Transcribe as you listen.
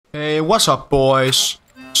Hey, what's up, boys?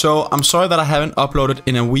 So, I'm sorry that I haven't uploaded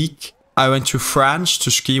in a week. I went to France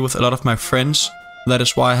to ski with a lot of my friends. That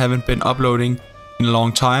is why I haven't been uploading in a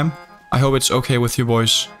long time. I hope it's okay with you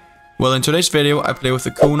boys. Well, in today's video, I play with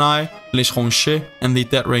the Kunai, Les Ronchers, and the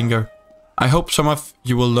Dead Ringer. I hope some of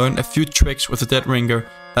you will learn a few tricks with the Dead Ringer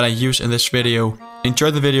that I use in this video.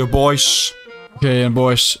 Enjoy the video, boys! Okay, and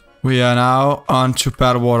boys, we are now on to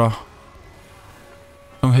bad water.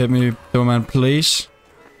 Don't hit me, man, please.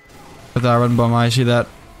 But that run bomb, I see that.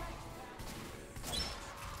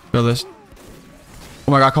 Feel this.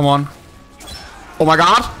 Oh my god, come on. Oh my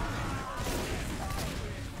god!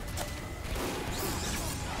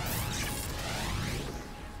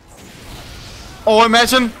 Oh,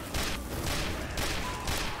 imagine!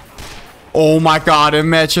 Oh my god,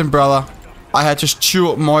 imagine, brother. I had just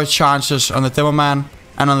 2 more chances on the demo man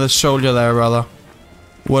and on the soldier there, brother.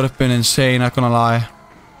 Would have been insane, not gonna lie.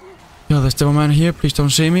 Yo, there's demo man here. Please don't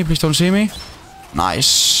see me. Please don't see me.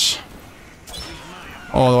 Nice.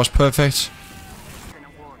 Oh, that was perfect.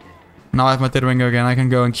 Now I have my Dead Ringer again. I can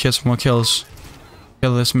go and get some more kills.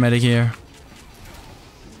 Kill this medic here.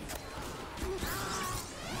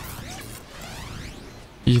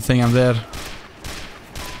 You think I'm dead?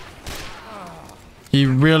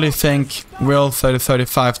 You really think Will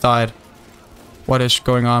 3035 died? What is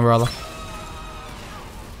going on, brother?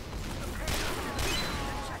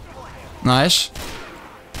 Nice.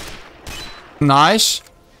 Nice.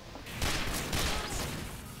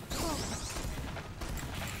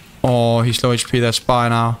 Oh, he's low HP, that spy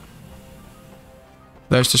now.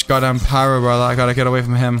 There's this goddamn pyro, brother. I gotta get away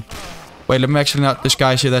from him. Wait, let me actually not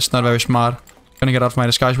disguise here. That's not very smart. Gonna get out of my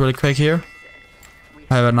disguise really quick here.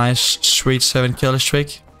 I have a nice, sweet 7 kill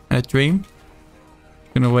streak and a dream.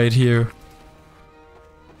 Gonna wait here.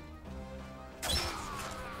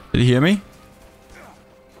 Did he hear me?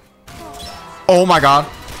 Oh my god.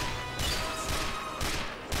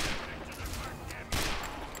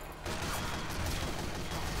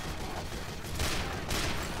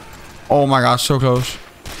 Oh my god, so close.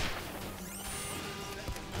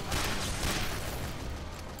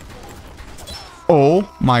 Oh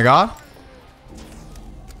my god.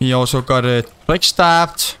 He also got a click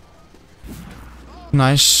stabbed.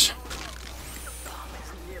 Nice.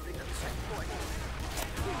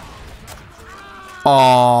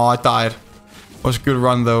 Oh, I died. It was a good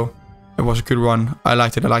run though. It was a good run. I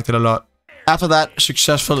liked it. I liked it a lot. After that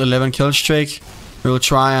successful 11 kill streak, we will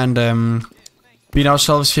try and beat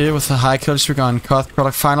ourselves here with a high kill streak on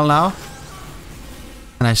product final now.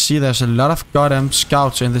 And I see there's a lot of goddamn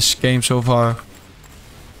scouts in this game so far.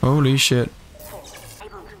 Holy shit.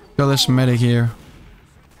 Kill this medic here.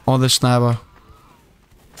 Or this sniper.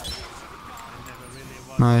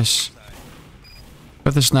 Nice.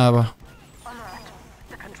 Get the sniper.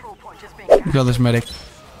 Kill this medic.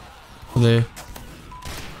 There.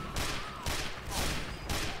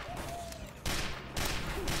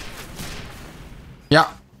 Yeah,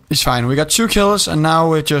 it's fine. We got 2 kills and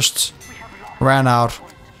now we just ran out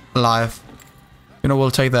alive. You know,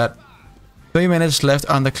 we'll take that. 3 minutes left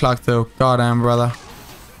on the clock though. Goddamn, brother.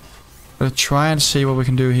 Let's try and see what we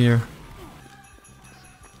can do here.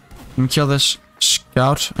 Let me kill this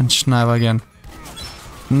scout and sniper again.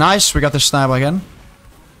 Nice, we got the sniper again.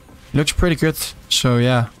 Looks pretty good, so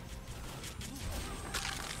yeah.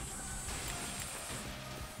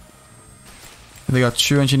 They got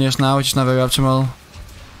 2 engineers now, which is not very optimal.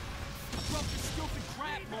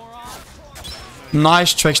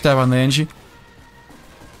 Nice trick stab on the engie.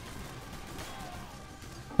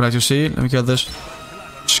 Would like to see it. Let me kill this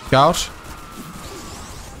scout.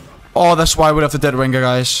 Oh, that's why we have the Dead Ringer,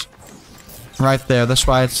 guys. Right there, that's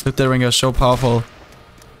why the Dead Ringer is so powerful.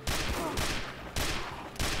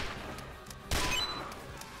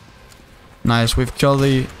 Nice, we've killed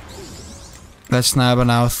that sniper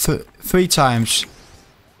now 3 times.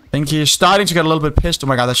 I think he's starting to get a little bit pissed. Oh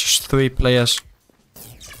my god, that's just 3 players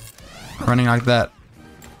running like that.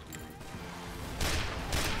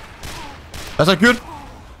 That's not good.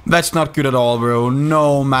 That's not good at all, bro.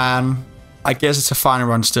 No, man. I guess it's a final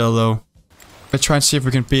run still, though. Let's try and see if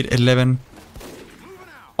we can beat 11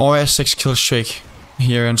 or a 6 kill streak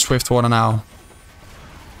here in Swiftwater now.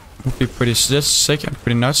 Would be pretty sick and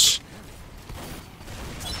pretty nuts.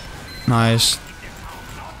 Nice.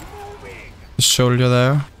 The soldier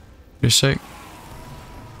there. Pretty sick.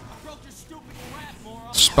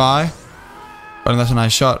 Spy. But that's a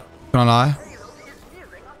nice shot. Gonna lie.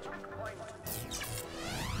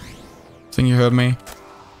 I think you heard me.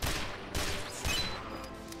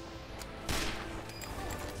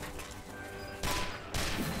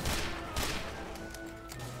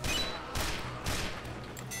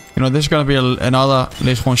 You know, this is gonna be another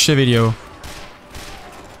Les Ronchers video.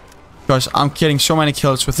 Because I'm getting so many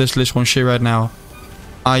kills with this Les Ronchers right now.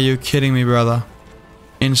 Are you kidding me, brother?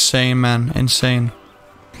 Insane, man. Insane.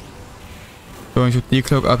 Going to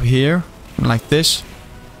decloak up here. Like this.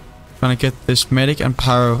 Gonna get this medic and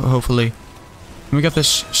pyro, hopefully. Let me get this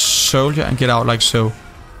soldier and get out like so.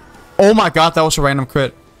 Oh my god, that was a random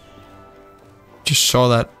crit. Just saw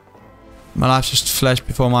that. My life just flashed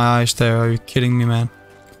before my eyes there. Are you kidding me, man?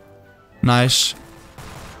 Nice.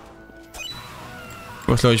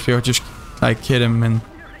 With low HP, just like hit him in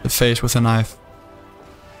the face with a knife.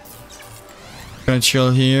 Gonna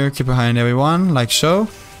chill here, keep behind everyone, like so.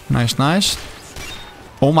 Nice, nice.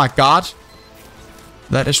 Oh my god.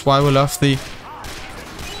 That is why we love the...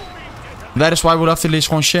 That is why we love the Les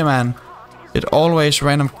Ronchers, man. It always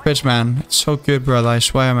random crits, man. It's so good, brother, I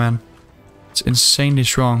swear, man. It's insanely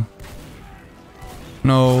strong.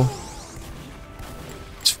 No.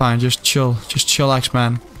 It's fine, just chill. Just chillax,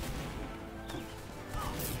 man.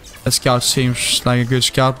 That scout seems like a good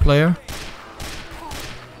scout player.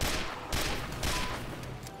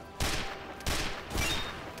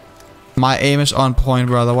 My aim is on point,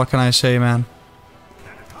 brother. What can I say, man?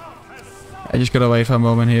 I just gotta wait for a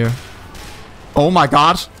moment here. Oh my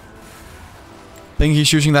god! I think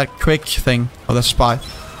he's using that quick thing. Oh, that's spy.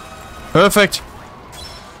 Perfect!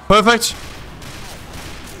 Perfect!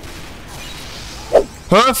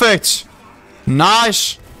 Perfect!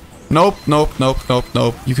 Nice! Nope, nope, nope, nope,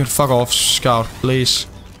 nope. You can fuck off, scout, please.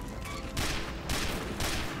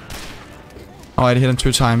 Oh, I hit him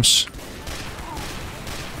 2 times.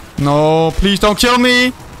 No, please don't kill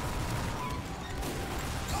me!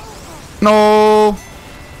 No!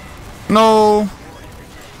 No!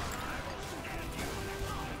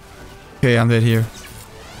 Okay, I'm dead here.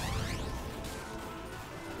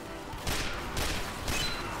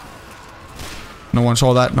 No one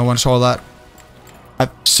saw that, no one saw that. I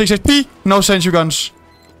have 6 HP! No sentry guns!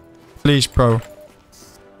 Please, bro.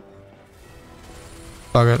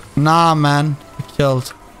 Fuck it. Nah, man. I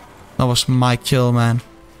killed. That was my kill, man.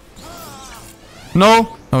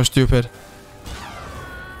 No! That was stupid.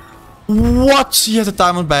 What? He had a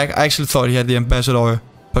diamond bag. I actually thought he had the ambassador.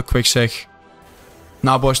 For a quick sec.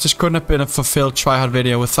 Now, boys, this couldn't have been a fulfilled tryhard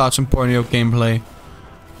video without some Borneo gameplay.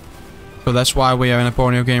 So that's why we are in a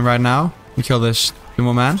Borneo game right now. We kill this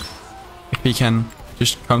Dumo man. If he can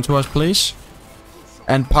just come to us, please.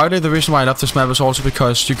 And partly the reason why I love this map is also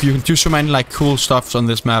because you can do so many like cool stuff on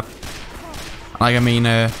this map. Like, I mean,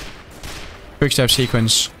 quick step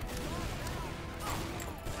sequence.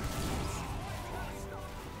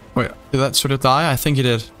 Wait, did that sort of die? I think he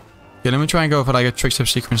did. Okay, let me try and go for like a trick step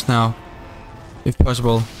sequence now. If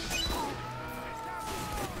possible.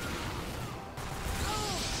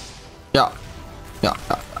 Yeah. Yeah.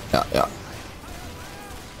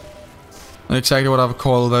 Not exactly what I would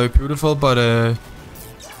call very beautiful, but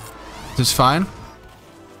it's fine.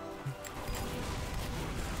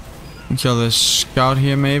 Kill this scout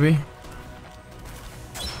here, maybe.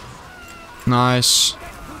 Nice.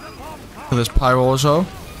 Kill this pyro also.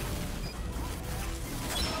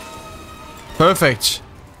 Perfect.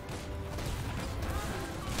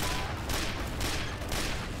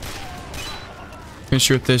 Can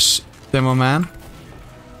shoot this demo man.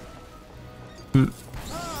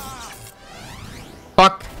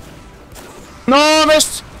 Fuck. No, I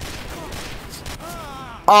missed.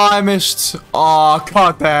 Oh, I missed. Oh,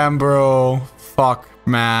 goddamn, bro. Fuck,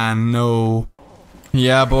 man. No.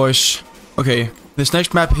 Yeah, boys. Okay. This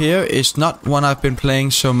next map here is not one I've been playing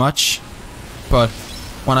so much, but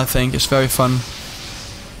one I think is very fun.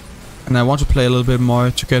 And I want to play a little bit more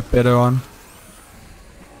to get better on.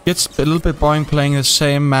 It's a little bit boring playing the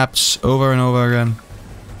same maps over and over again.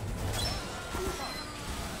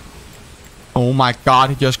 Oh my god,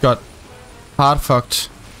 he just got hard fucked.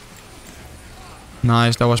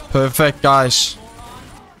 Nice, that was perfect, guys.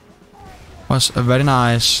 Was very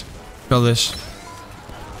nice. Kill this.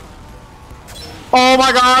 Oh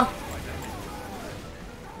my god!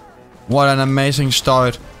 What an amazing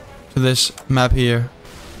start to this map here.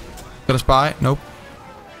 Got a spy? Nope.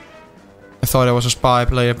 I thought I was a spy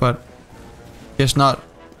player, but guess not.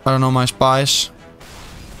 I don't know my spies.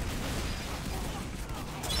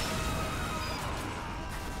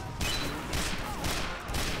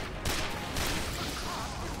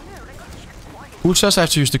 Who says I have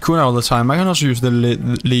to use the Kunai all the time? I can also use the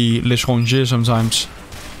Les Ronchers sometimes.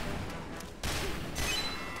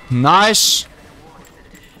 Nice!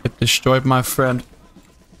 Get destroyed, my friend.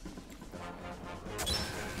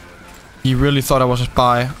 He really thought I was a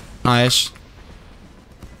spy. Nice.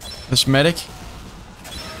 This medic.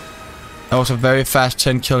 That was a very fast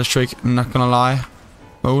 10 kill streak, I'm not gonna lie.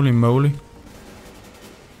 Holy moly.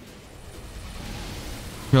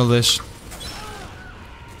 Kill this.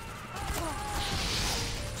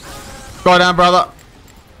 Go down, brother.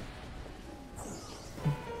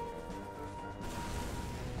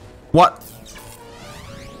 What?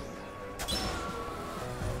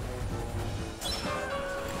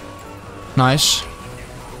 Nice.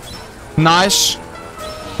 Nice.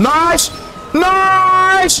 Nice!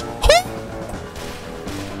 Nice!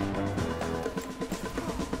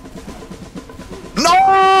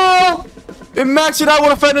 No! Imagine I would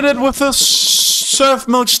have ended it with a surf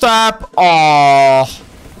milk stab. Oh,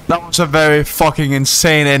 that was a very fucking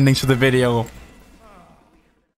insane ending to the video.